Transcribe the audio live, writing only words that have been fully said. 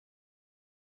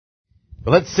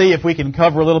But let's see if we can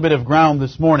cover a little bit of ground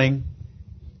this morning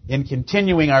in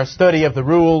continuing our study of the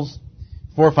rules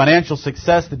for financial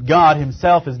success that God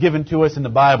Himself has given to us in the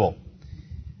Bible.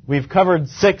 We've covered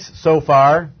 6 so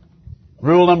far.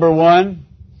 Rule number 1,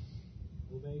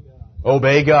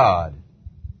 obey God.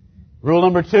 Rule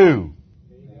number 2,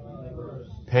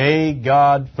 pay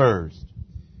God first.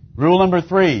 Rule number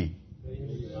 3,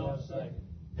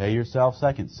 pay yourself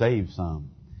second. Save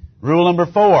some. Rule number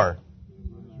 4,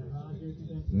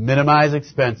 minimize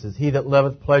expenses. He that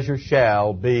loveth pleasure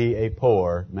shall be a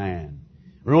poor man.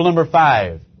 Rule number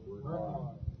 5,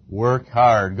 work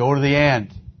hard. Go to the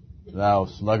ant, thou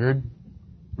sluggard.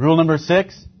 Rule number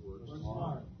 6,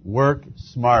 work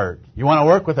smart. You want to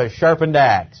work with a sharpened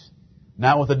axe,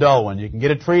 not with a dull one. You can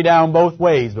get a tree down both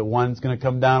ways, but one's going to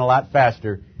come down a lot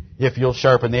faster if you'll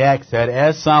sharpen the axe head,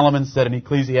 as Solomon said in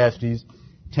Ecclesiastes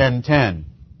 10:10.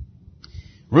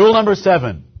 Rule number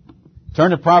 7.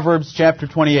 Turn to Proverbs chapter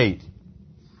 28.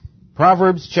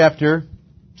 Proverbs chapter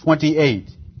 28.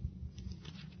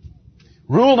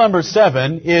 Rule number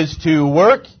 7 is to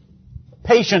work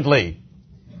patiently.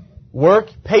 Work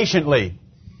patiently.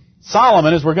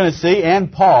 Solomon, as we're going to see,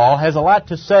 and Paul, has a lot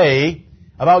to say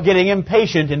about getting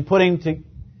impatient in putting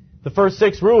the first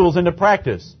 6 rules into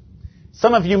practice.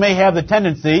 Some of you may have the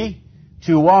tendency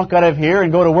to walk out of here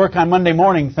and go to work on Monday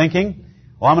morning thinking,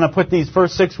 well, I'm going to put these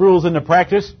first 6 rules into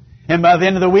practice, and by the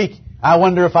end of the week, I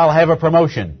wonder if I'll have a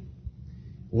promotion.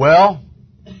 Well,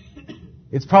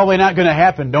 it's probably not going to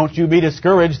happen. Don't you be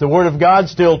discouraged. The Word of God's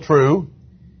still true.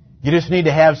 You just need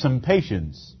to have some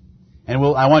patience. And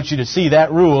I want you to see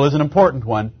that rule is an important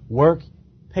one. Work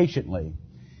patiently.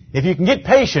 If you can get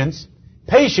patience,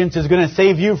 patience is going to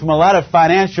save you from a lot of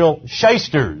financial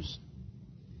shysters.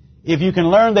 If you can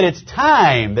learn that it's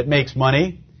time that makes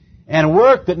money and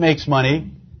work that makes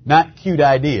money, not cute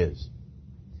ideas.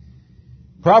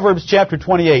 Proverbs chapter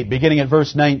 28, beginning at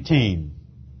verse 19.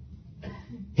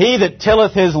 He that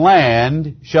tilleth his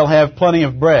land shall have plenty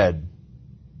of bread.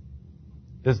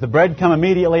 Does the bread come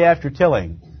immediately after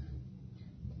tilling?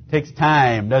 It takes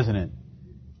time, doesn't it?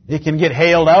 It can get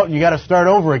hailed out and you got to start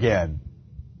over again,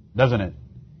 doesn't it?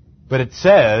 But it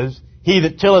says, he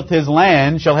that tilleth his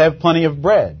land shall have plenty of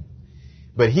bread.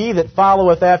 But he that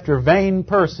followeth after vain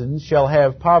persons shall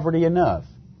have poverty enough.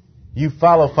 You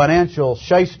follow financial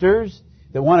shysters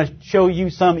that want to show you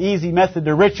some easy method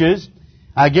to riches,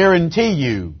 I guarantee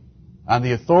you, on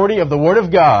the authority of the Word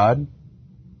of God,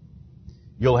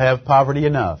 you'll have poverty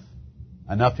enough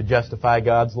to justify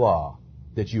God's law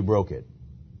that you broke it.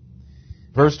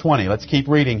 Verse 20, let's keep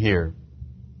reading here.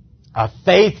 A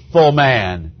faithful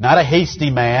man, not a hasty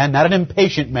man, not an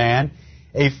impatient man,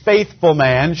 a faithful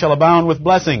man shall abound with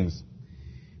blessings.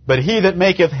 But he that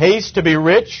maketh haste to be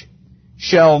rich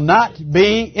shall not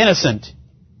be innocent.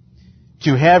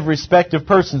 To have respect of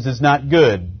persons is not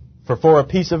good, for a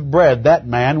piece of bread that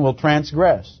man will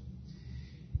transgress.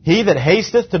 He that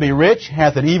hasteth to be rich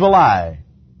hath an evil eye,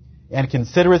 and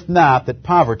considereth not that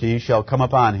poverty shall come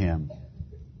upon him.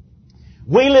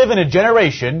 We live in a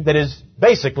generation that is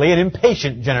basically an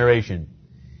impatient generation.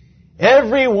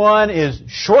 Everyone is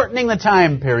shortening the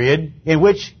time period in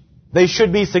which they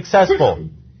should be successful.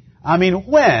 I mean,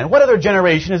 what other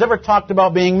generation has ever talked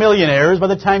about being millionaires by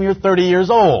the time you're 30 years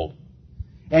old?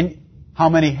 And how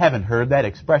many haven't heard that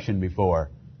expression before?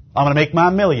 I'm going to make my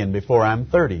million before I'm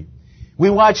 30. We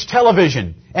watch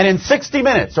television, and in 60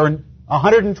 minutes or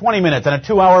 120 minutes in a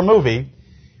 2-hour movie,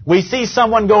 we see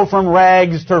someone go from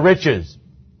rags to riches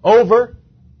over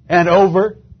and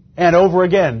over and over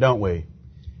again, don't we?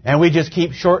 And we just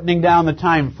keep shortening down the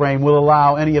time frame. We'll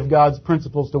allow any of God's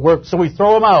principles to work. So we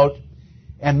throw them out,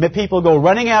 and people go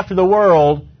running after the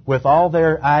world with all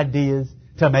their ideas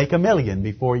to make $1 million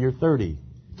before you're 30,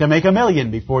 to make $1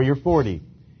 million before you're 40,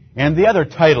 and the other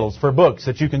titles for books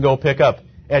that you can go pick up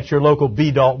at your local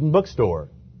B. Dalton bookstore.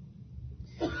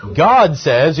 God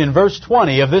says in verse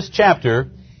 20 of this chapter,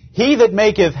 he that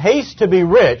maketh haste to be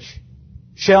rich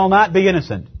shall not be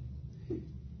innocent.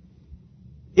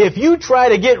 If you try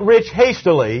to get rich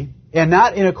hastily and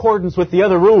not in accordance with the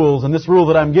other rules and this rule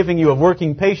that I'm giving you of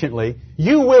working patiently,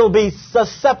 you will be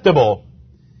susceptible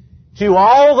to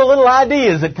all the little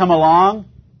ideas that come along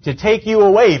to take you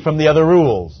away from the other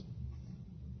rules.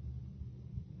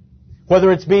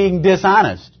 Whether it's being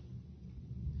dishonest,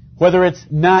 whether it's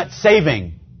not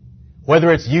saving,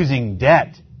 whether it's using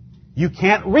debt. You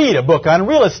can't read a book on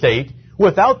real estate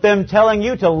without them telling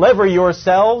you to lever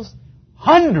yourselves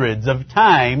hundreds of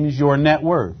times your net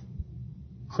worth.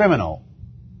 Criminal.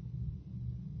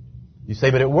 You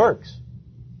say, but it works.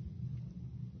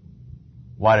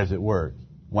 Why does it work?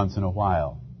 Once in a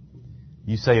while.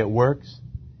 You say it works.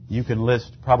 you can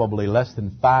list probably less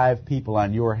than 5 people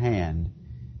on your hand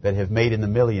that have made in the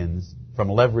millions from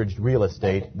leveraged real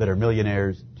estate that are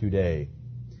millionaires today.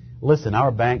 Listen,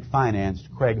 our bank financed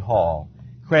Craig Hall.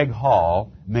 Craig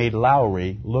Hall made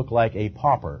Lowry look like a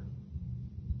pauper.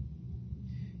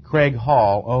 Craig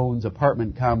Hall owns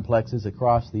apartment complexes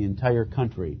across the entire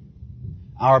country.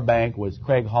 Our bank was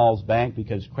Craig Hall's bank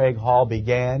because Craig Hall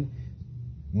began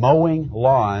mowing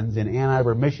lawns in Ann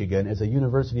Arbor, Michigan as a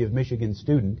University of Michigan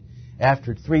student.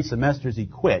 After 3 semesters he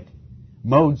quit,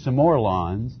 mowed some more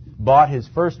lawns, bought his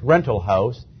first rental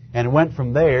house, and went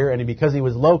from there, and because he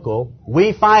was local,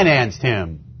 we financed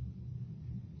him.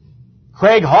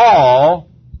 Craig Hall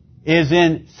is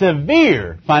in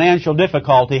severe financial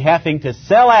difficulty, having to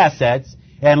sell assets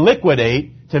and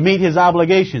liquidate to meet his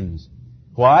obligations.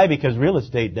 Why? Because real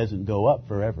estate doesn't go up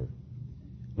forever.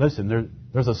 Listen,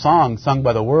 there's a song sung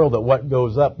by the world that what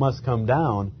goes up must come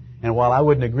down, and while I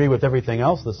wouldn't agree with everything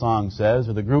else the song says,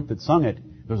 or the group that sung it,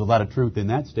 there's a lot of truth in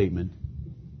that statement.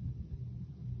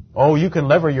 Oh, you can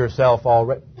lever yourself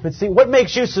already. But see, what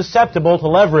makes you susceptible to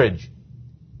leverage?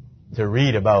 To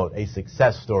read about a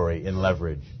success story in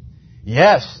leverage.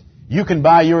 Yes, you can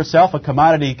buy yourself a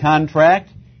commodity contract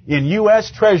in U.S.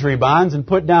 Treasury bonds and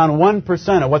put down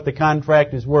 1% of what the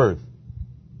contract is worth.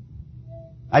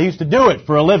 I used to do it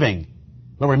for a living.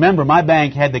 But remember, my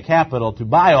bank had the capital to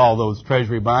buy all those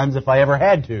Treasury bonds if I ever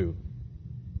had to.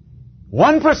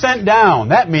 1% down.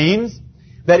 That means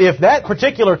that if that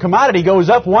particular commodity goes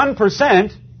up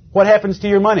 1%, what happens to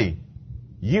your money?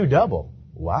 You double.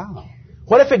 Wow.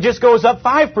 What if it just goes up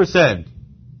 5%?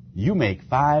 You make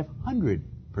 500%.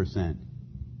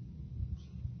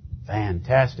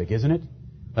 Fantastic, isn't it?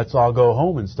 Let's all go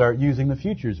home and start using the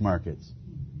futures markets.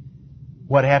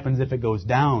 What happens if it goes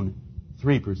down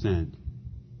 3%?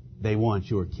 They want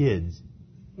your kids.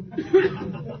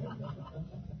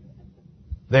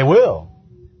 They will.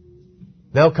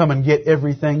 They'll come and get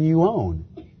everything you own.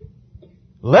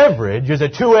 Leverage is a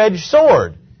two-edged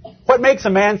sword. What makes a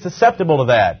man susceptible to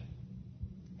that?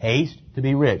 Haste to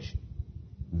be rich.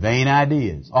 Vain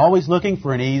ideas. Always looking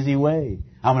for an easy way.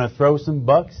 I'm going to throw some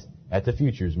bucks at the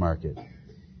futures market.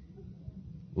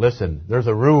 Listen, there's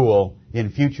a rule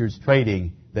in futures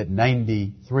trading that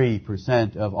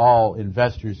 93% of all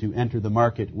investors who enter the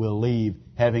market will leave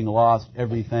having lost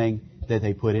everything that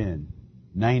they put in.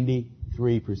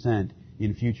 93%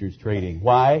 in futures trading.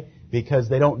 Why? Because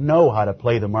they don't know how to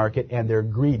play the market and they're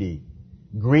greedy.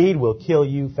 Greed will kill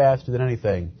you faster than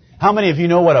anything. How many of you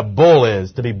know what a bull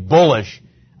is? To be bullish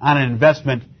on an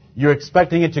investment, you're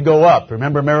expecting it to go up.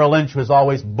 Remember, Merrill Lynch was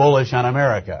always bullish on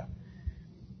America.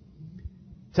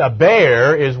 A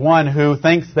bear is one who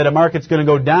thinks that a market's going to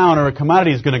go down or a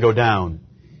commodity is going to go down.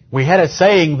 We had a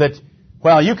saying that,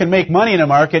 well, you can make money in a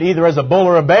market either as a bull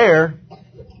or a bear.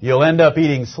 You'll end up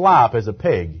eating slop as a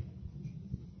pig.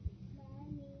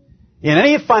 In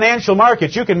any financial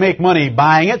market, you can make money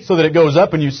buying it so that it goes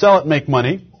up and you sell it and make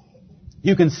money.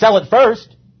 You can sell it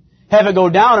first, have it go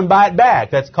down and buy it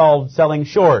back. That's called selling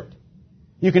short.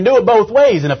 You can do it both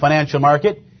ways in a financial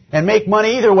market and make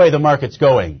money either way the market's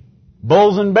going.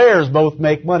 Bulls and bears both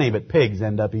make money, but pigs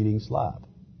end up eating slop.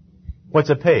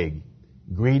 What's a pig?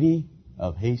 Greedy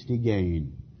of hasty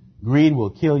gain. Greed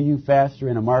will kill you faster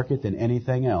in a market than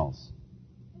anything else.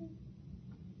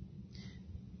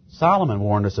 Solomon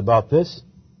warned us about this,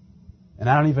 and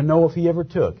I don't even know if he ever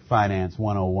took Finance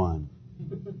 101.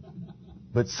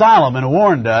 But Solomon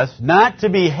warned us not to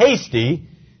be hasty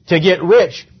to get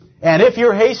rich. And if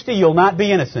you're hasty, you'll not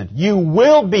be innocent. You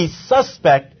will be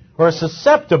suspect or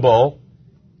susceptible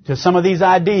to some of these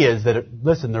ideas that,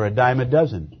 listen, they're a dime a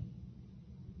dozen.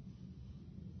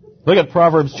 Look at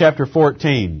Proverbs chapter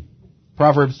 14.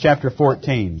 Proverbs chapter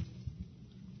 14.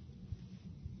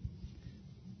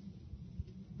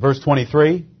 Verse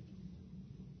 23.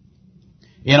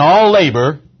 In all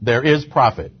labor there is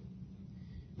profit,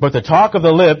 but the talk of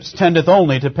the lips tendeth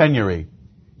only to penury.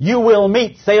 You will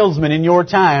meet salesmen in your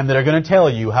time that are going to tell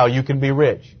you how you can be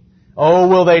rich. Oh,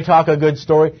 will they talk a good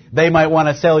story? They might want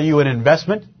to sell you an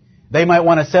investment. They might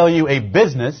want to sell you a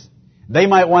business. They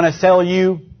might want to sell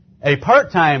you a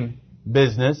part-time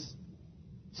business,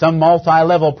 some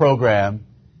multi-level program.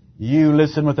 You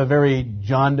listen with a very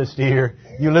jaundiced ear.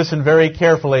 You listen very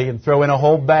carefully and throw in a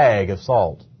whole bag of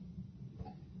salt.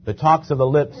 The talks of the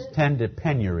lips tend to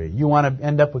penury. You want to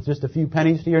end up with just a few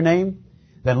pennies to your name?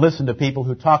 Then listen to people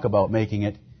who talk about making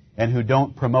it and who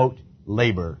don't promote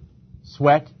labor,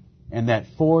 sweat, and that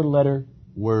 4-letter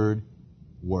word,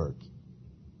 work.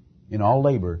 In all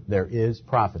labor, there is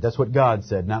profit. That's what God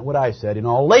said, not what I said. In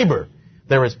all labor,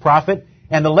 there is profit.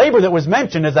 And the labor that was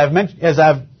mentioned, as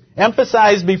I've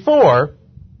emphasized before,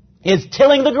 is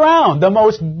tilling the ground, the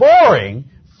most boring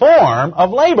form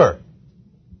of labor.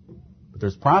 But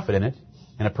there's profit in it,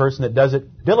 and a person that does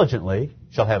it diligently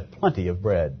shall have plenty of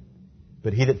bread.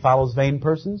 But he that follows vain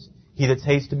persons, he that's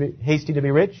hasty to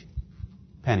be rich,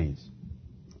 pennies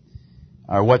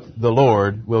are what the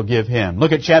Lord will give him.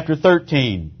 Look at chapter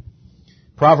 13.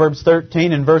 Proverbs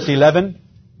 13 and verse 11.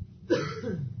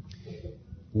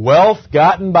 Wealth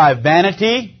gotten by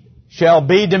vanity shall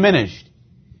be diminished,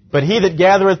 but he that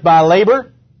gathereth by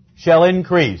labor shall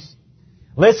increase.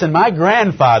 Listen, my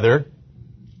grandfather,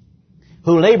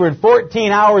 who labored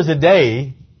 14 hours a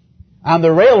day on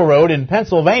the railroad in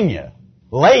Pennsylvania,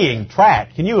 laying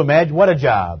track. Can you imagine? What a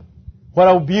job. What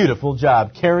a beautiful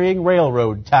job, carrying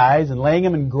railroad ties and laying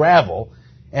them in gravel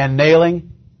and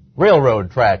nailing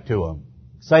railroad track to them.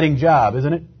 Exciting job,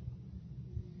 isn't it?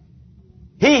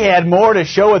 He had more to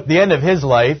show at the end of his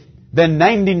life than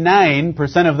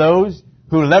 99% of those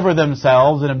who lever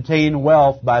themselves and obtain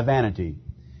wealth by vanity.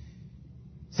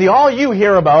 See, all you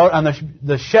hear about on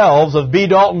the shelves of B.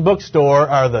 Dalton Bookstore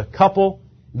are the couple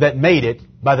that made it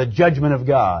by the judgment of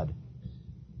God.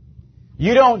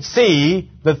 You don't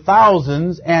see the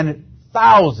thousands and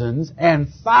thousands and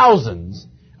thousands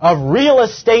of real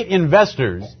estate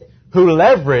investors who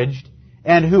leveraged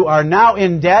and who are now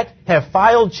in debt, have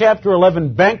filed Chapter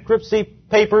 11 bankruptcy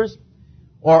papers,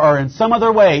 or are in some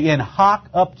other way in hock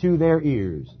up to their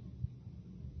ears.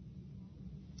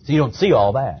 So you don't see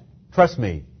all that. Trust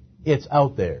me, it's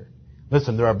out there.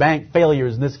 Listen, there are bank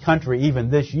failures in this country even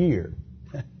this year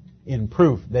in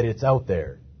proof that it's out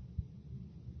there.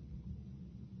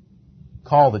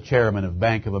 Call the chairman of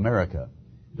Bank of America,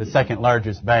 the second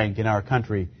largest bank in our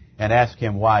country, and ask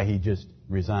him why he just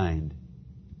resigned.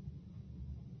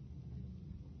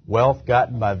 Wealth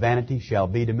gotten by vanity shall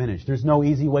be diminished. There's no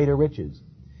easy way to riches.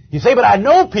 You say, but I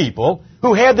know people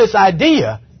who had this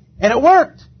idea and it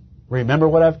worked. Remember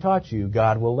what I've taught you.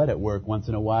 God will let it work once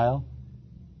in a while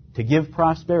to give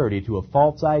prosperity to a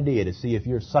false idea to see if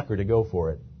you're a sucker to go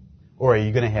for it. Or are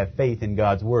you going to have faith in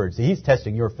God's Word? See, He's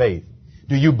testing your faith.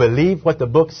 Do you believe what the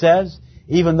book says,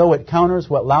 even though it counters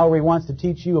what Lowry wants to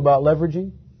teach you about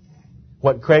leveraging?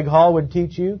 What Craig Hall would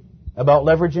teach you about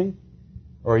leveraging?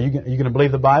 Or are you going to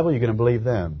believe the Bible? Or are you going to believe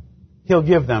them? He'll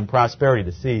give them prosperity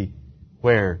to see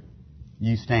where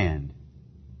you stand.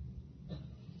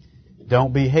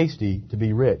 Don't be hasty to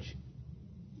be rich.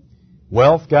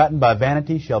 Wealth gotten by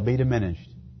vanity shall be diminished.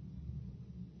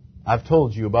 I've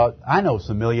told you about, I know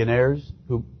some millionaires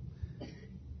who,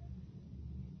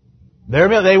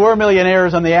 they were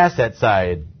millionaires on the asset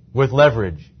side with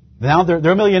leverage. Now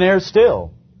they're millionaires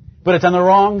still. But it's on the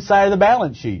wrong side of the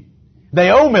balance sheet. They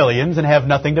owe millions and have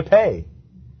nothing to pay.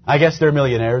 I guess they're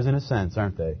millionaires in a sense,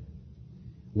 aren't they?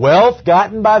 Wealth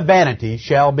gotten by vanity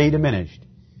shall be diminished,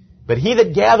 but he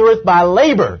that gathereth by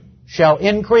labor shall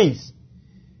increase.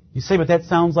 You say, but that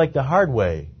sounds like the hard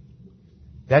way.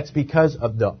 That's because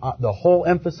of the whole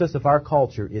emphasis of our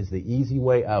culture is the easy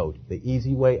way out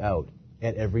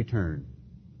at every turn.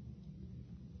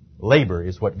 Labor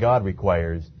is what God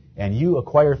requires, and you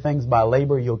acquire things by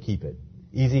labor, you'll keep it.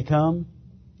 Easy come,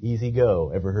 easy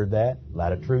go. Ever heard that? A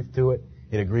lot of truth to it.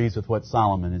 It agrees with what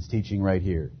Solomon is teaching right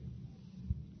here.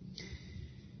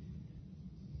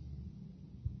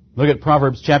 Look at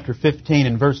Proverbs chapter 15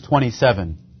 and verse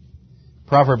 27.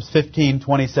 Proverbs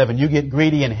 15:27. You get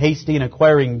greedy and hasty in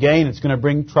acquiring gain, it's going to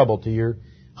bring trouble to your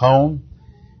home.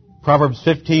 Proverbs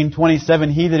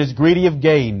 15:27. He that is greedy of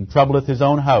gain troubleth his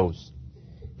own house,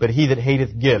 but he that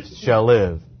hateth gifts shall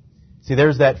live. See,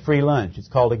 there's that free lunch. It's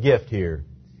called a gift here.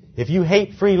 If you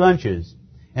hate free lunches,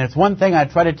 and it's one thing I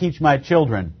try to teach my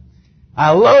children,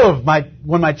 I love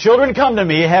when my children come to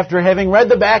me after having read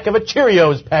the back of a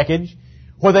Cheerios package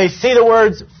where they see the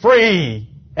words free,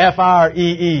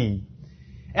 F-R-E-E.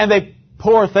 And they,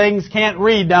 poor things, can't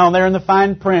read down there in the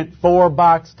fine print, 4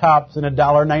 box tops and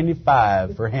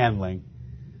 $1.95 for handling.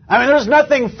 I mean, there's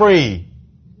nothing free.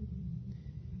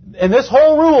 And this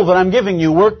whole rule that I'm giving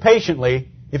you, work patiently,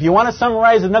 if you want to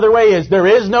summarize it another way, is there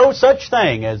is no such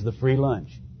thing as the free lunch.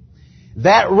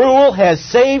 That rule has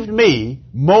saved me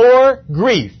more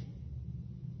grief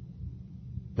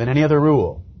than any other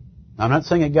rule. I'm not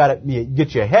saying it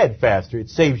gets you ahead faster. It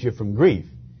saves you from grief.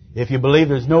 If you believe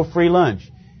there's no free lunch,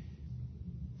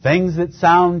 things that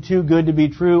sound too good to be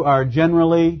true are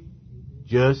generally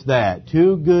just that.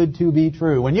 Too good to be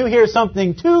true. When you hear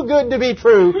something too good to be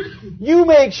true, you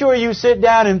make sure you sit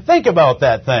down and think about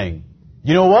that thing.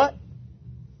 You know what?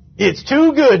 It's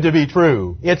too good to be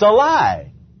true. It's a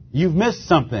lie. You've missed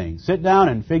something. Sit down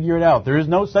and figure it out. There is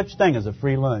no such thing as a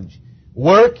free lunch.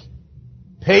 Work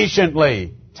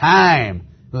patiently. Time.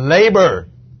 Labor.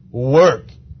 Work.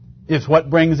 is what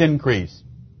brings increase.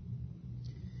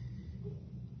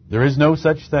 There is no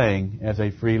such thing as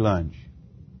a free lunch.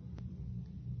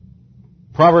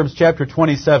 Proverbs chapter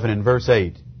 27 and verse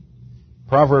 8.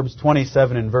 Proverbs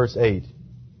 27 and verse 8.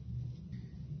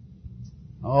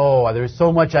 Oh, there's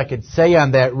so much I could say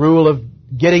on that rule of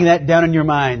getting that down in your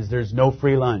minds. There's no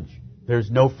free lunch. There's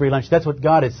no free lunch. That's what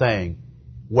God is saying.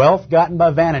 Wealth gotten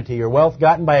by vanity or wealth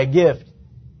gotten by a gift,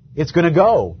 it's going to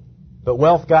go. But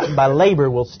wealth gotten by labor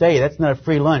will stay. That's not a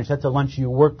free lunch. That's a lunch you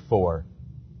worked for.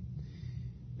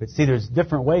 But see, there's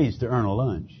different ways to earn a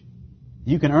lunch.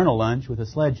 You can earn a lunch with a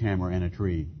sledgehammer and a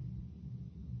tree.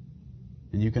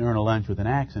 And you can earn a lunch with an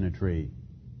axe and a tree.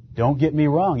 Don't get me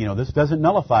wrong. This doesn't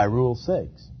nullify Rule 6.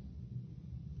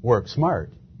 Work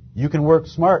smart. You can work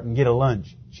smart and get a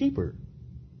lunch cheaper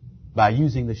by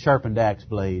using the sharpened axe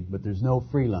blade, but there's no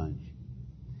free lunch.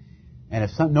 And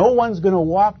if no one's going to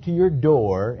walk to your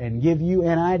door and give you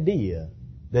an idea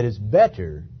that is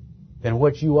better than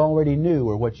what you already knew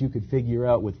or what you could figure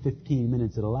out with 15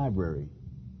 minutes at a library.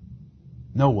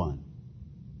 No one.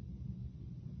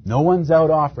 No one's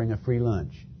out offering a free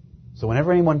lunch. So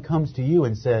whenever anyone comes to you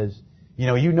and says,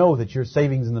 you know that your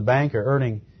savings in the bank are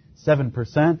earning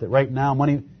 7%, that right now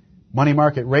money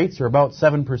market rates are about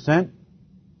 7%,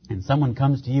 and someone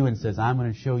comes to you and says, I'm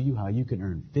going to show you how you can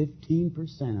earn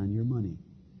 15% on your money.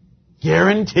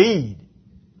 Guaranteed.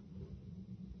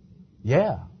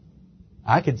 Yeah.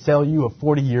 I could sell you a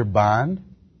 40-year bond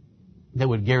that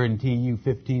would guarantee you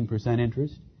 15%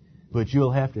 interest, but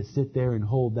you'll have to sit there and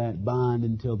hold that bond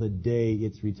until the day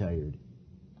it's retired.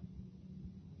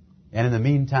 And in the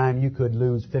meantime, you could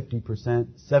lose 50%,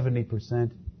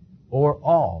 70%, or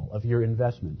all of your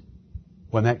investment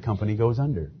when that company goes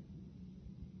under.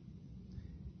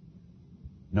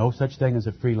 No such thing as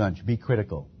a free lunch. Be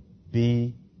critical.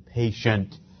 Be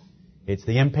patient. It's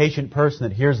the impatient person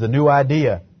that hears the new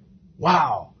idea.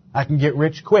 Wow, I can get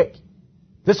rich quick.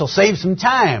 This will save some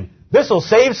time. This will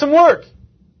save some work.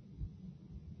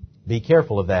 Be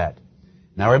careful of that.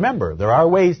 Now remember, there are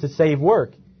ways to save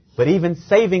work, but even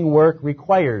saving work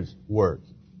requires work.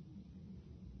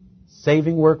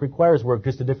 Saving work requires work,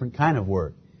 just a different kind of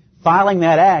work. Filing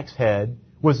that axe head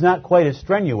was not quite as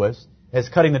strenuous as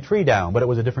cutting the tree down, but it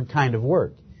was a different kind of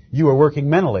work. You were working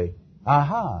mentally.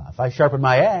 Aha, if I sharpen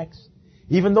my axe,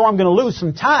 even though I'm going to lose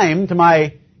some time to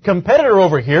my competitor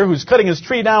over here who's cutting his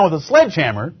tree down with a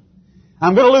sledgehammer,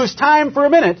 I'm going to lose time for a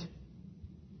minute.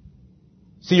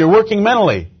 So you're working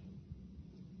mentally.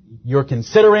 You're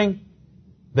considering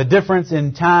the difference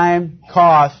in time,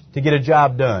 cost to get a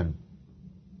job done.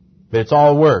 But it's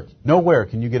all work. Nowhere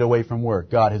can you get away from work.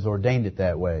 God has ordained it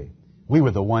that way. We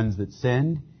were the ones that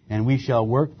sinned, and we shall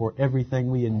work for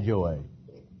everything we enjoy.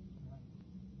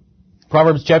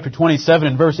 Proverbs chapter 27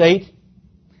 and verse 8.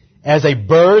 As a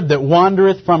bird that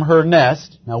wandereth from her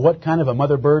nest. Now what kind of a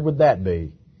mother bird would that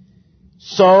be?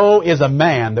 So is a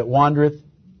man that wandereth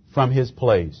from his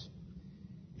place.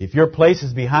 If your place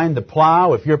is behind the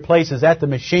plow, if your place is at the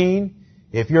machine,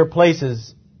 if your place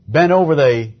is bent over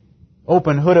the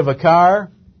open hood of a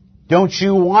car, don't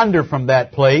you wander from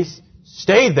that place.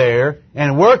 Stay there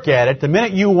and work at it. The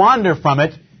minute you wander from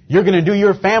it, you're going to do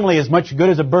your family as much good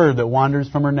as a bird that wanders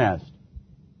from her nest.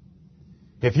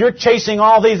 If you're chasing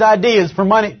all these ideas for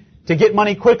money, to get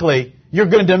money quickly, you're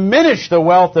going to diminish the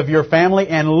wealth of your family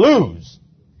and lose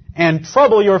and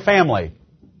trouble your family.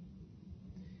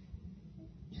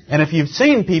 And if you've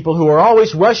seen people who are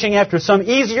always rushing after some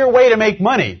easier way to make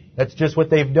money, that's just what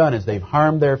they've done, is they've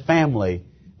harmed their family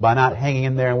by not hanging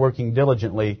in there and working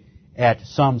diligently at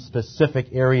some specific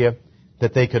area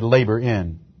that they could labor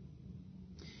in.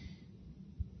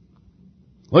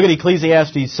 Look at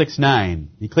Ecclesiastes 6:9.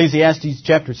 Ecclesiastes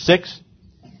chapter 6,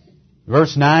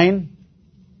 verse 9.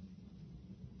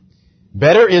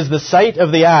 Better is the sight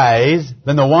of the eyes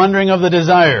than the wandering of the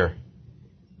desire.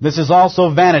 This is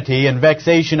also vanity and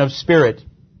vexation of spirit.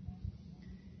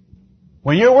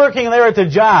 When you're working there at the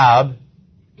job,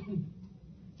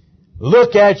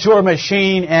 look at your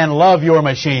machine and love your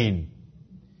machine.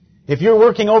 If you're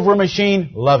working over a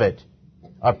machine, love it.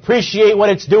 Appreciate what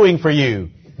it's doing for you.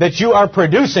 That you are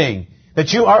producing.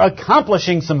 That you are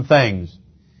accomplishing some things.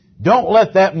 Don't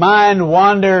let that mind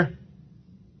wander,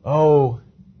 oh,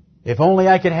 if only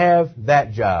I could have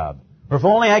that job. Or if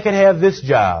only I could have this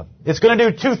job. It's going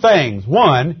to do two things.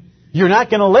 One, you're not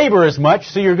going to labor as much,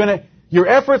 so your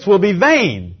efforts will be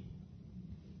vain.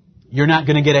 You're not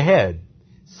going to get ahead.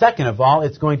 Second of all,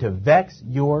 it's going to vex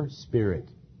your spirit.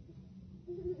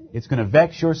 It's going to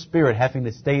vex your spirit having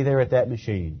to stay there at that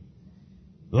machine.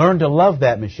 Learn to love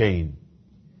that machine.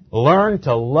 Learn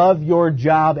to love your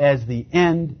job as the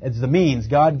end, as the means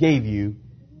God gave you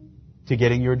to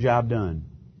getting your job done.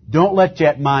 Don't let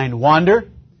that mind wander.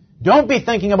 Don't be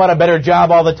thinking about a better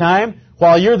job all the time.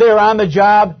 While you're there on the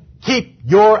job, keep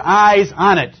your eyes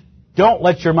on it. Don't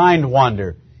let your mind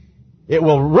wander. It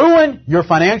will ruin your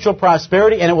financial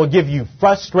prosperity and it will give you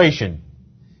frustration.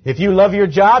 If you love your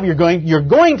job, you're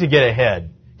going to get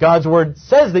ahead. God's Word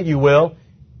says that you will,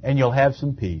 and you'll have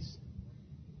some peace.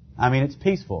 I mean, it's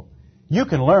peaceful. You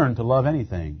can learn to love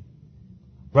anything.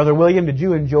 Brother William, did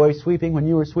you enjoy sweeping when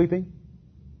you were sweeping?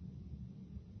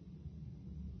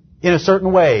 In a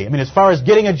certain way. I mean, as far as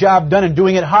getting a job done and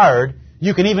doing it hard,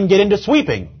 you can even get into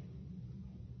sweeping.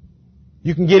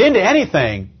 You can get into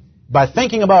anything by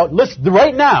thinking about, listen,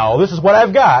 right now, this is what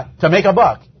I've got to make a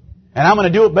buck. And I'm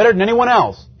going to do it better than anyone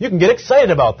else. You can get excited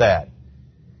about that.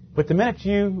 But the minute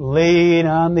you lean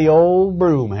on the old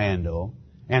broom handle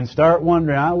and start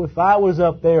wondering, if I was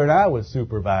up there and I was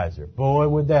supervisor, boy,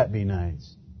 would that be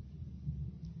nice.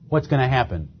 What's going to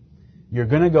happen? You're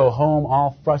going to go home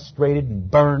all frustrated and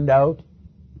burned out.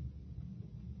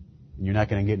 And you're not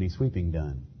going to get any sweeping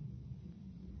done.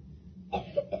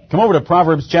 Come over to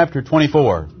Proverbs chapter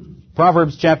 24.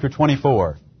 Proverbs chapter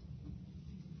 24.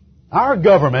 Our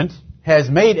government has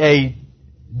made a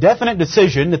definite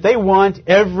decision that they want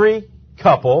every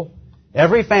couple,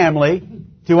 every family,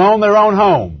 to own their own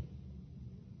home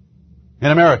in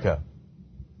America.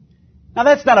 Now,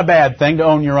 that's not a bad thing to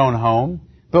own your own home,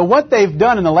 but what they've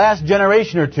done in the last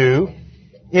generation or two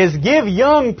is give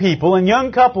young people and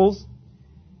young couples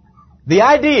the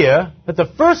idea that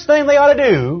the first thing they ought to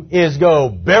do is go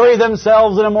bury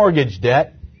themselves in a mortgage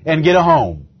debt and get a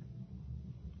home.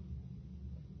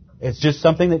 It's just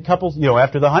something that couples,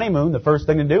 after the honeymoon, the first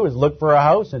thing to do is look for a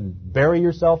house and bury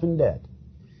yourself in debt.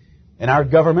 And our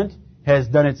government has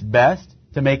done its best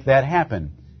to make that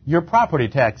happen. Your property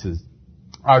taxes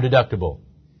are deductible.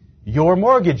 Your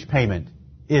mortgage payment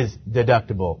is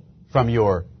deductible from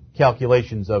your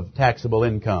calculations of taxable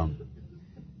income.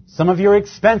 Some of your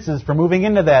expenses for moving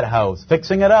into that house,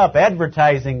 fixing it up,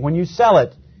 advertising when you sell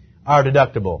it, are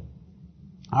deductible.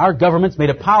 Our government's made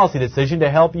a policy decision to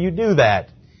help you do that.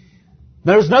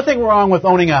 There's nothing wrong with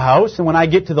owning a house, and when I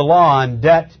get to the law on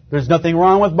debt, there's nothing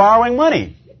wrong with borrowing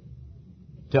money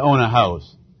to own a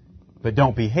house. But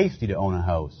don't be hasty to own a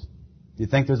house. Do you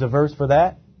think there's a verse for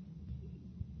that?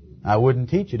 I wouldn't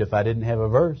teach it if I didn't have a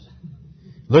verse.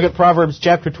 Look at Proverbs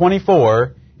chapter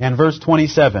 24 and verse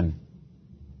 27.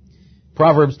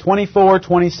 Proverbs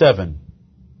 24:27.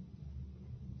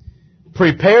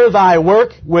 Prepare thy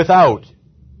work without,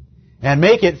 and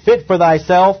make it fit for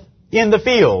thyself in the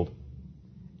field,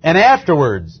 and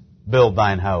afterwards build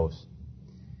thine house.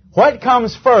 What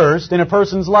comes first in a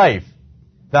person's life?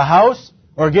 The house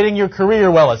or getting your career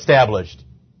well established?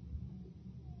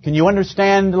 Can you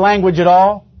understand the language at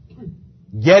all?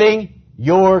 Getting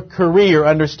your career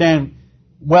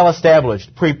well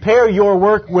established. Prepare your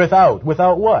work without.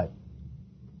 Without what?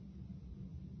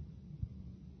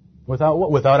 Without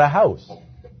what? Without a house.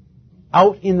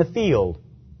 Out in the field.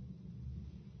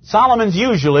 Solomon's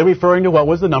usually referring to what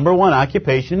was the number one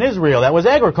occupation in Israel. That was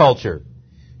agriculture.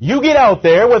 You get out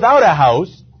there without a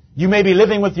house. You may be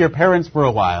living with your parents for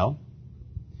a while.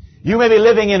 You may be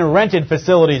living in rented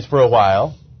facilities for a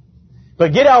while.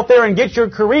 But get out there and get your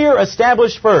career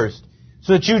established first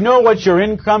so that you know what your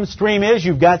income stream is.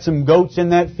 You've got some goats in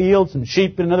that field, some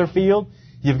sheep in another field.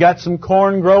 You've got some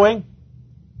corn growing.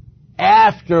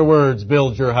 Afterwards,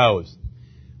 build your house.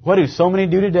 What do so many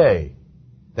do today?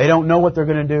 They don't know what they're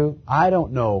going to do. I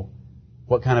don't know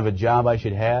what kind of a job I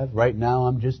should have. Right now,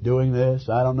 I'm just doing this.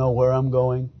 I don't know where I'm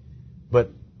going.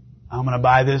 But I'm going to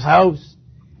buy this house.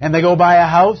 And they go buy a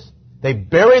house. They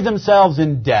bury themselves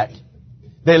in debt.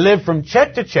 They live from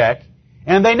check to check.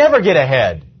 And they never get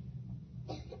ahead.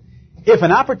 If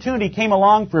an opportunity came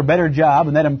along for a better job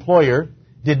and that employer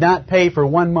did not pay for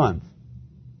 1 month,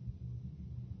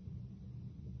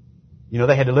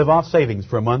 they had to live off savings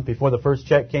for a month before the first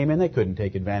check came in. They couldn't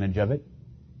take advantage of it.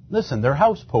 Listen, they're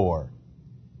house poor.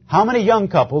 How many young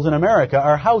couples in America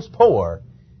are house poor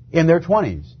in their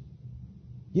 20s?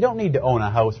 You don't need to own a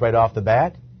house right off the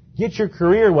bat. Get your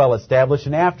career well established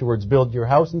and afterwards build your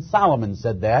house. And Solomon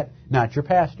said that, not your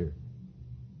pastor.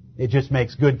 It just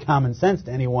makes good common sense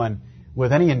to anyone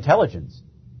with any intelligence.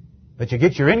 But you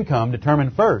get your income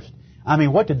determined first. I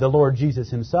mean, what did the Lord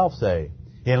Jesus himself say?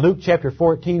 In Luke chapter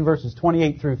 14, verses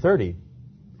 28 through 30,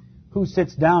 who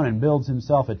sits down and builds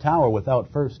himself a tower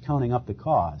without first counting up the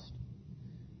cost?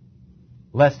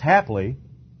 Lest haply,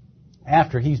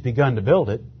 after he's begun to build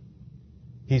it,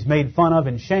 he's made fun of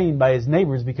and shamed by his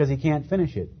neighbors because he can't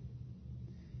finish it.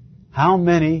 How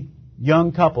many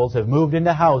young couples have moved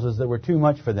into houses that were too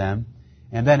much for them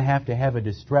and then have to have a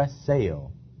distress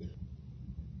sale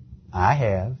I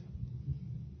have.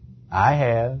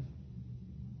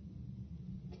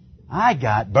 I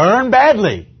got burned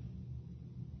badly.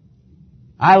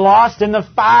 I lost in the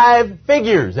 5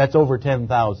 figures. That's over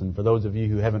 10,000 for those of you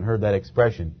who haven't heard that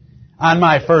expression. On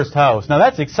my first house. Now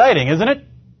that's exciting, isn't it?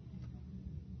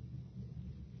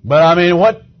 But I mean,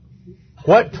 what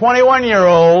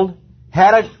 21-year-old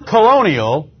had a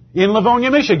colonial in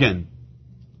Livonia, Michigan?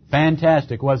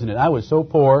 Fantastic, wasn't it? I was so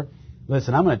poor.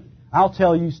 Listen, I'll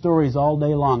tell you stories all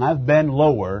day long. I've been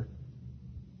lower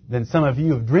than some of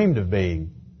you have dreamed of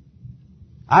being.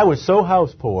 I was so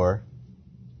house poor,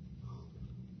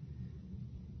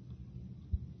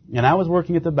 and I was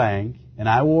working at the bank, and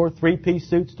I wore 3-piece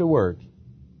suits to work,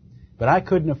 but I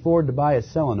couldn't afford to buy a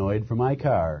solenoid for my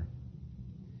car.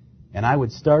 And I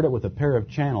would start it with a pair of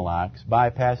channel locks,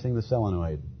 bypassing the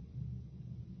solenoid.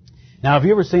 Now, have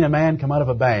you ever seen a man come out of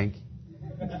a bank,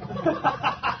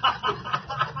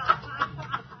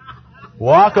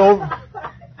 walk over,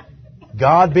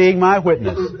 God being my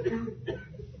witness,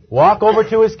 walk over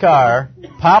to his car,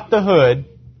 pop the hood,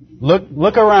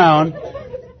 look around,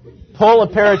 pull a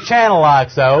pair of channel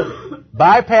locks out,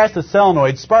 bypass the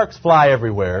solenoid, sparks fly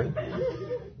everywhere.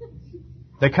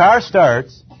 The car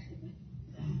starts.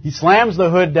 He slams the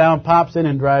hood down, pops in,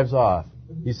 and drives off.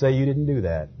 You say you didn't do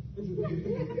that.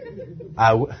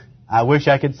 I wish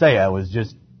I could say I was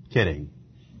just kidding.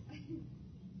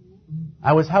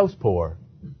 I was house poor.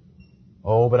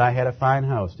 Oh, but I had a fine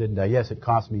house, didn't I? Yes, it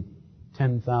cost me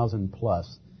 $10,000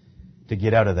 plus to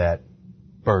get out of that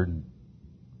burden.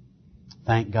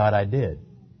 Thank God I did.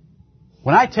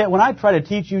 When I try to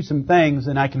teach you some things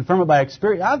and I confirm it by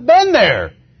experience, I've been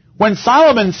there. When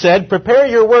Solomon said, prepare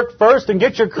your work first and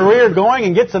get your career going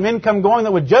and get some income going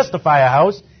that would justify a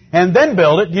house and then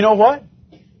build it, you know what?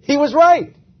 He was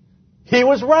right. He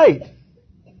was right.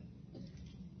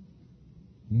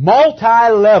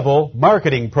 Multi-level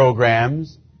marketing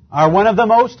programs are one of the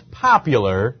most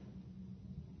popular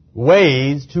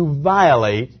ways to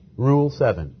violate Rule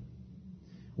 7.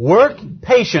 Work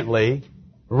patiently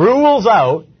rules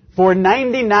out for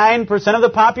 99% of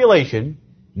the population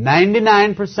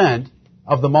 99%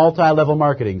 of the multi-level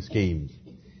marketing schemes.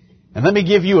 And let me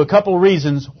give you a couple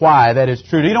reasons why that is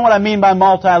true. Do you know what I mean by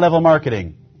multi-level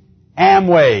marketing?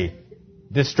 Amway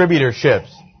distributorships,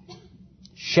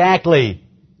 Shackley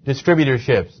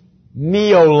distributorships,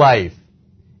 Neolife,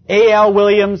 A.L.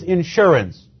 Williams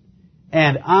Insurance,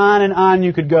 and on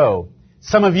you could go.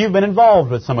 Some of you have been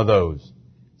involved with some of those.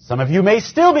 Some of you may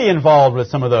still be involved with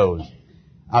some of those.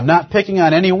 I'm not picking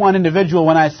on any one individual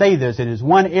when I say this. It is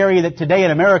one area that today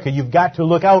in America you've got to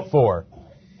look out for,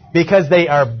 because they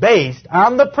are based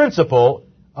on the principle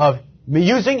of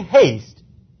using haste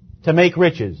to make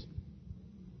riches.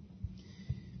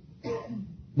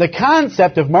 The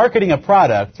concept of marketing a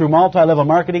product through multi-level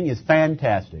marketing is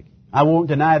fantastic. I won't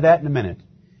deny that in a minute.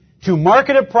 To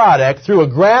market a product through a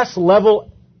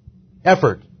grass-level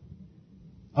effort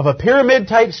of a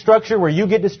pyramid-type structure where you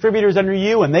get distributors under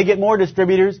you and they get more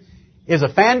distributors is a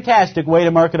fantastic way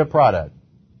to market a product.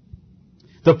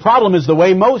 The problem is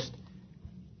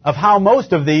how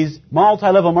most of these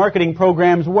multi-level marketing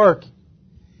programs work.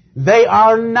 They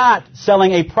are not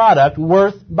selling a product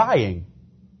worth buying.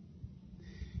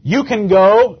 You can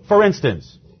go, for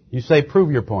instance, you say,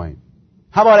 prove your point.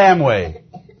 How about Amway?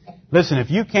 Listen, if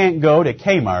you can't go to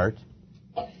Kmart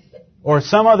or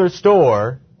some other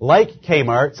store like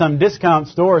Kmart, some discount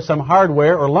store, or some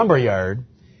hardware or lumberyard,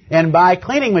 and buy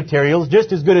cleaning materials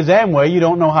just as good as Amway, you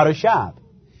don't know how to shop.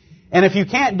 And if you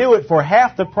can't do it for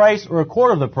half the price or a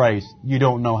quarter of the price, you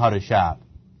don't know how to shop.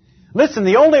 Listen,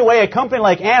 the only way a company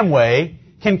like Amway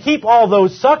can keep all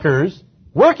those suckers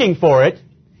working for it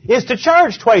is to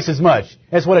charge twice as much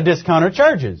as what a discounter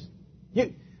charges.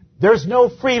 There's no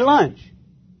free lunch.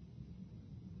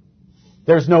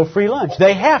 There's no free lunch.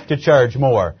 They have to charge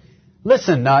more.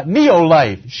 Listen,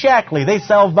 Neolife, Shackley, they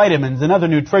sell vitamins and other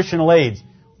nutritional aids.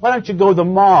 Why don't you go to the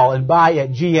mall and buy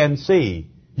at GNC?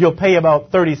 You'll pay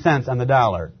about 30 cents on the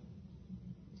dollar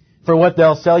for what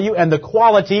they'll sell you, and the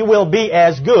quality will be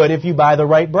as good if you buy the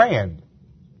right brand.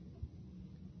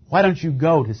 Why don't you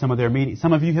go to some of their meetings?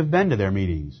 Some of you have been to their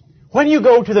meetings. When you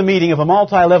go to the meeting of a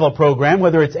multi-level program,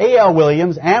 whether it's A.L.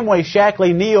 Williams, Amway,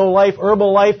 Shackley, Neolife,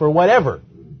 Herbalife, or whatever,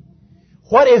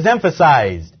 what is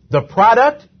emphasized? The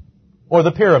product or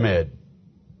the pyramid?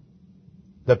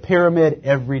 The pyramid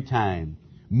every time.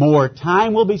 More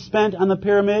time will be spent on the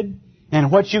pyramid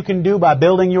and what you can do by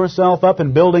building yourself up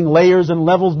and building layers and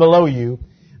levels below you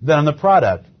than on the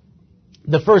product.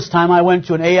 The first time I went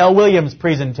to an A.L. Williams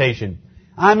presentation,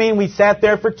 we sat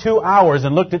there for 2 hours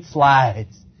and looked at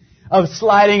slides of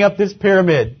sliding up this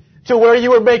pyramid. to where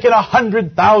you were making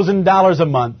 $100,000 a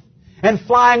month and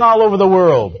flying all over the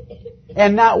world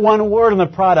and not one word on the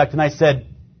product. And I said,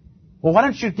 well, why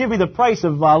don't you give me the price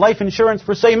of life insurance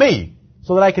for, say, me,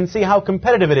 so that I can see how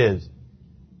competitive it is?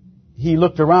 He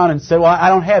looked around and said, well, I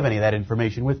don't have any of that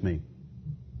information with me.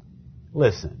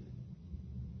 Listen,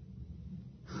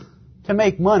 to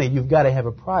make money, you've got to have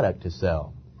a product to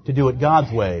sell, to do it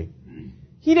God's way.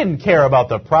 He didn't care about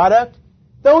the product.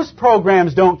 Those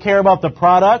programs don't care about the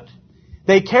product.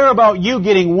 They care about you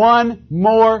getting one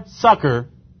more sucker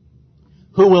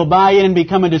who will buy in and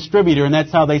become a distributor, and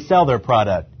that's how they sell their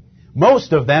product.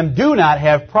 Most of them do not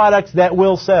have products that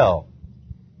will sell.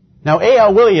 Now,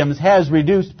 A.L. Williams has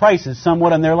reduced prices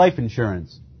somewhat on their life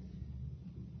insurance.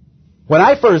 When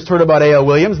I first heard about A.L.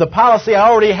 Williams, the policy I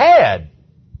already had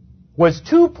was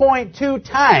 2.2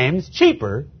 times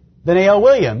cheaper than A.L.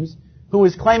 Williams, who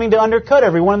was claiming to undercut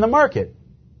everyone in the market.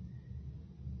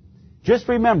 Just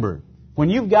remember, when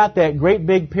you've got that great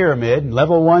big pyramid, and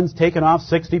level 1's taken off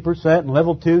 60%, and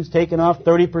level 2's taken off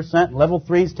 30%, and level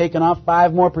 3's taken off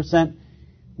 5% more,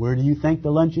 where do you think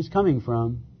the lunch is coming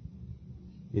from?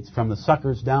 It's from the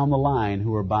suckers down the line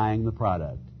who are buying the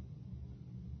product.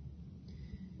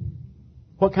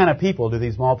 What kind of people do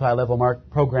these multi-level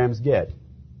programs get?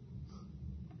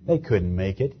 They couldn't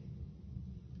make it.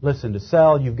 Listen, to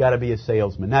sell, you've got to be a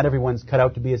salesman. Not everyone's cut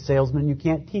out to be a salesman. You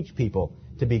can't teach people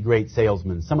to be great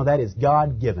salesmen. Some of that is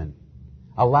God-given.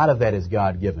 A lot of that is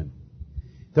God-given.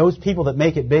 Those people that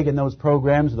make it big in those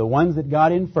programs are the ones that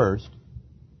got in first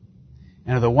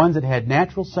and are the ones that had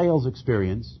natural sales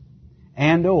experience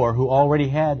and or who already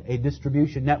had a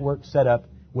distribution network set up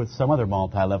with some other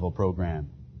multi-level program.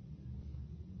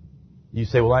 You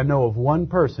say, well, I know of one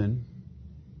person,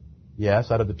 yes,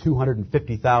 out of the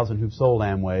 250,000 who've sold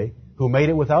Amway, who made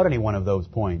it without any one of those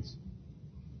points.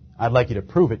 I'd like you to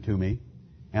prove it to me,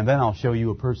 and then I'll show you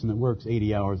a person that works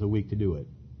 80 hours a week to do it.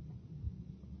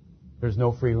 There's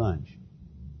no free lunch.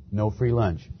 No free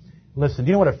lunch. Listen, do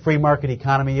you know what a free market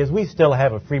economy is? We still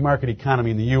have a free market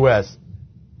economy in the U.S.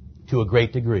 to a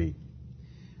great degree.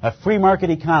 A free market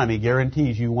economy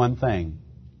guarantees you one thing.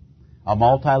 A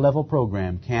multi-level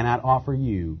program cannot offer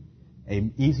you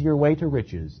an easier way to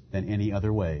riches than any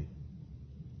other way.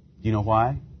 Do you know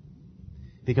why?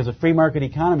 Because a free market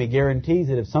economy guarantees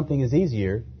that if something is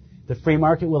easier, the free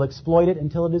market will exploit it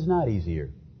until it is not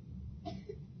easier.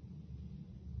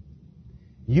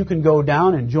 You can go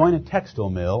down and join a textile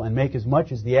mill and make as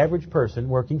much as the average person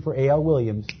working for A.L.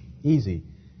 Williams easy.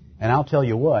 And I'll tell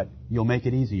you what, you'll make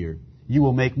it easier. You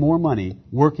will make more money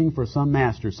working for some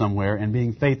master somewhere and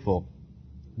being faithful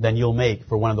than you'll make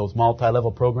for one of those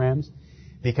multi-level programs,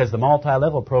 because the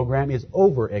multi-level program is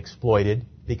overexploited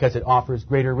because it offers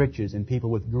greater riches, and people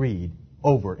with greed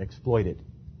overexploit it.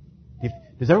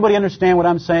 Does everybody understand what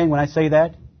I'm saying when I say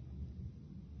that?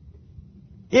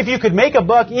 If you could make a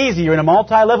buck easier in a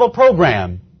multi-level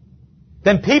program,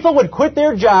 then people would quit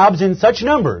their jobs in such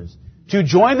numbers to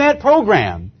join that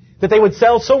program that they would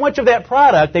sell so much of that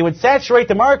product, they would saturate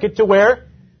the market to where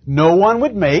no one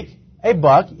would make a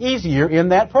buck easier in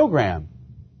that program.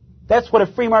 That's what a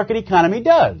free market economy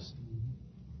does.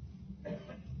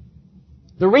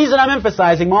 The reason I'm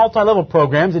emphasizing multi-level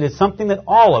programs, it is something that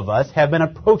all of us have been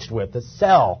approached with, to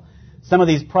sell some of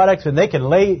these products, and they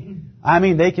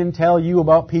can tell you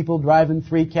about people driving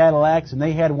 3 Cadillacs, and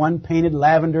they had one painted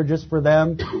lavender just for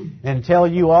them, and tell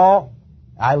you all,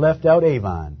 I left out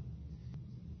Avon.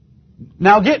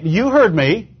 Now you heard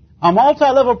me, a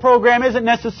multi-level program isn't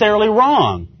necessarily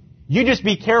wrong. You just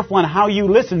be careful on how you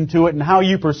listen to it and how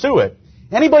you pursue it.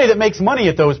 Anybody that makes money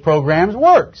at those programs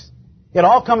works. It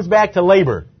all comes back to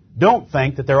labor. Don't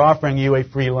think that they're offering you a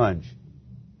free lunch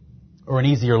or an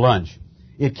easier lunch.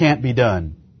 It can't be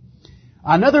done.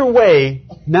 Another way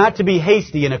not to be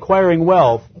hasty in acquiring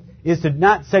wealth is to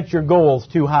not set your goals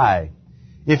too high.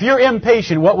 If you're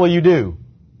impatient, what will you do?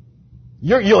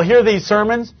 You'll hear these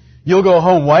sermons. You'll go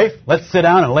home, wife, let's sit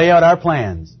down and lay out our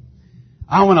plans.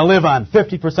 I want to live on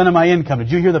 50% of my income.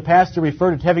 Did you hear the pastor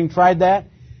refer to having tried that?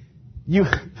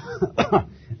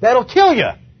 That'll kill you.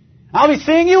 I'll be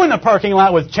seeing you in the parking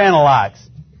lot with channel locks.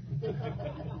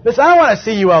 Listen, I don't want to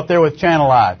see you out there with channel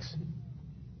locks.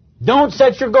 Don't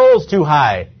set your goals too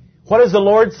high. What does the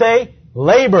Lord say?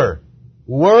 Labor,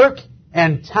 work,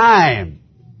 and time.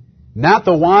 Not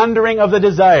the wandering of the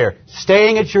desire.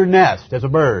 Staying at your nest as a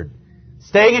bird.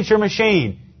 Staying at your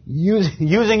machine.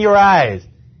 Using your eyes.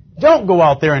 Don't go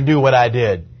out there and do what I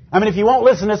did. I mean, if you won't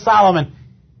listen to Solomon,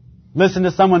 listen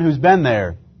to someone who's been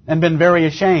there and been very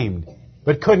ashamed,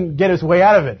 but couldn't get his way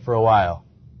out of it for a while.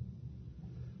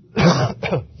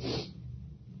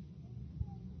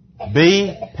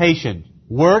 Be patient.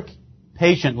 Work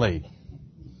patiently,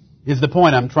 is the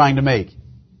point I'm trying to make.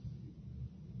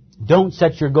 Don't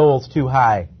set your goals too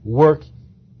high. Work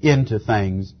into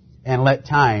things and let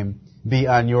time be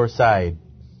on your side.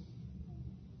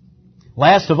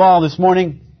 Last of all this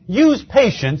morning, use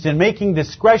patience in making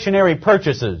discretionary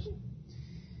purchases.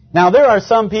 Now, there are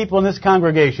some people in this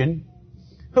congregation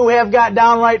who have got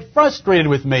downright frustrated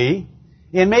with me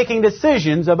in making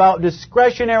decisions about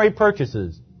discretionary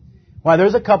purchases. Why,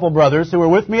 there's a couple brothers who were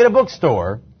with me at a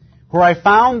bookstore where I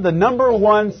found the number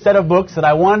one set of books that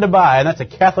I wanted to buy, and that's a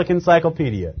Catholic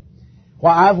encyclopedia.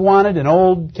 Well, I've wanted an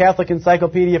old Catholic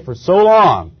encyclopedia for so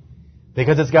long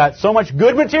because it's got so much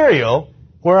good material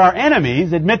where our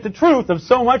enemies admit the truth of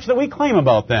so much that we claim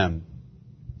about them.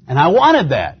 And I wanted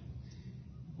that.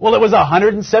 Well, it was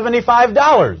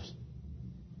 $175.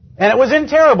 And it was in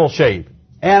terrible shape.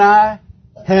 And I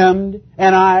hemmed,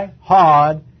 and I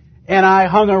hawed, and I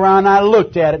hung around, and I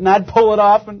looked at it, and I'd pull it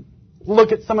off and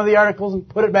look at some of the articles and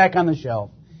put it back on the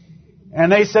shelf.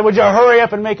 And they said, would you hurry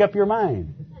up and make up your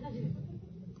mind?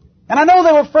 And I know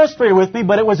they were frustrated with me,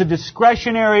 but it was a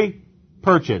discretionary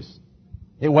purchase.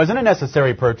 It wasn't a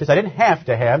necessary purchase. I didn't have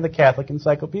to have the Catholic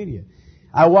encyclopedia.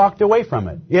 I walked away from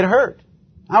it. It hurt.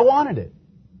 I wanted it.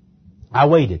 I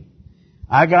waited.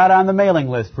 I got on the mailing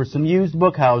list for some used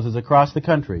book houses across the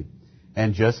country.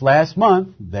 And just last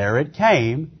month, there it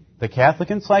came, the Catholic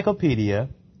encyclopedia,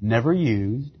 never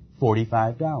used,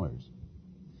 $45.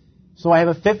 So I have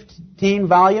a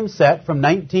 15-volume set from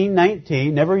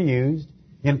 1919, never used,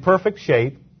 in perfect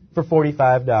shape, for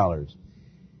 $45.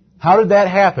 How did that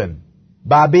happen?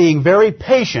 By being very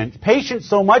patient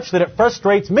so much that it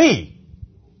frustrates me.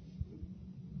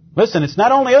 Listen, it's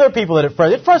not only other people that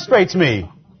it frustrates me.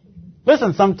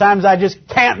 Listen, sometimes I just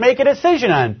can't make a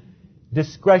decision on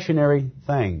discretionary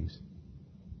things.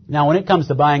 Now, when it comes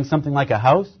to buying something like a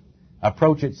house,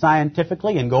 approach it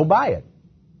scientifically and go buy it.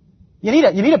 You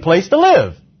need a place to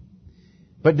live.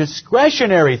 But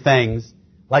discretionary things,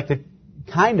 like the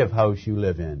kind of house you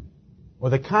live in,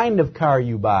 or the kind of car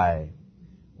you buy,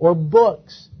 or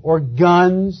books, or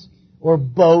guns, or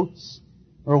boats,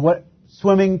 or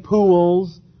swimming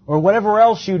pools, or whatever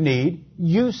else you need,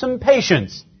 use some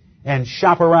patience and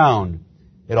shop around.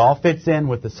 It all fits in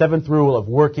with the 7th rule of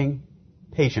working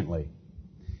patiently,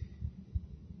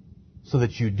 so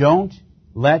that you don't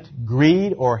let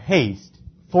greed or haste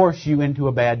force you into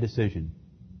a bad decision.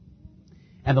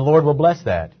 And the Lord will bless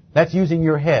that. That's using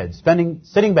your head,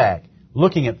 sitting back,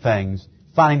 looking at things,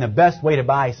 finding the best way to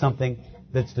buy something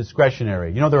that's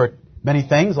discretionary. You know, there are many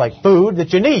things like food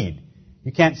that you need.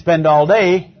 You can't spend all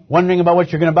day wondering about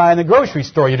what you're going to buy in the grocery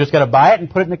store. You just got to buy it and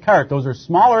put it in the cart. Those are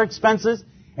smaller expenses,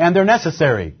 and they're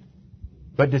necessary.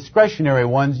 But discretionary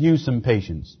ones use some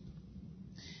patience.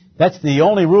 That's the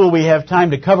only rule we have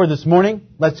time to cover this morning.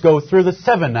 Let's go through the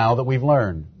 7 now that we've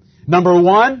learned. Number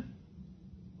 1.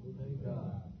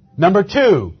 Number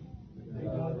 2.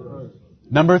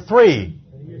 Number 3.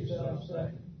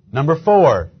 Number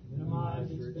 4.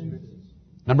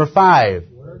 Number 5.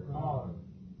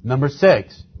 Number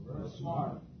 6.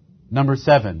 Number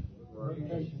 7.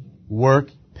 Work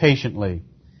patiently.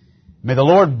 May the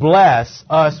Lord bless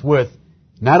us with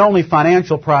not only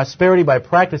financial prosperity by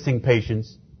practicing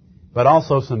patience, but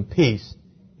also some peace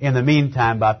in the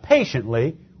meantime by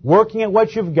patiently working at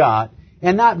what you've got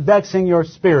and not vexing your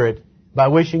spirit by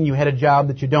wishing you had a job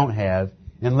that you don't have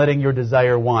and letting your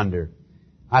desire wander.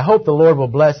 I hope the Lord will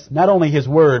bless not only His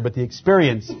Word, but the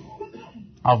experience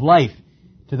of life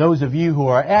to those of you who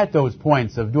are at those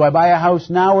points of, do I buy a house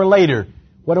now or later?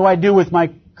 What do I do with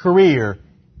my career?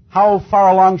 How far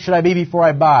along should I be before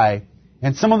I buy?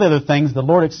 And some of the other things the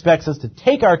Lord expects us to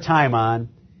take our time on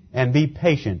and be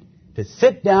patient, to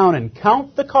sit down and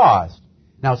count the cost.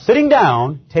 Now, sitting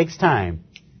down takes time.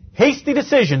 Hasty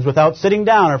decisions without sitting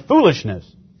down are foolishness,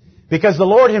 because the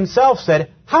Lord Himself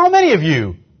said, how many of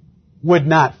you would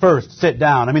not first sit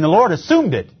down? I mean, the Lord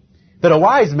assumed it, that a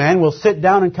wise man will sit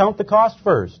down and count the cost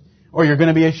first, or you're going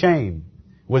to be ashamed.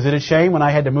 Was it a shame when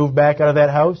I had to move back out of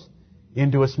that house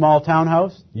into a small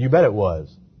townhouse? You bet it was.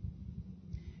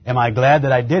 Am I glad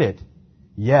that I did it?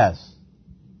 Yes.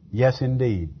 Yes,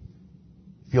 indeed.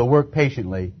 If you'll work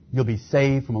patiently, you'll be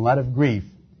saved from a lot of grief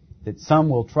that some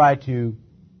will try to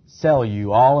sell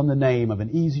you, all in the name of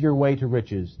an easier way to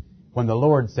riches, when the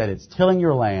Lord said it's tilling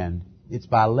your land, it's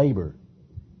by labor,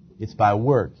 it's by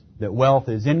work that wealth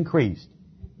is increased,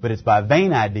 but it's by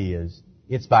vain ideas,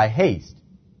 it's by haste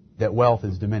that wealth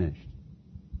is diminished.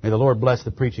 May the Lord bless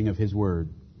the preaching of His Word.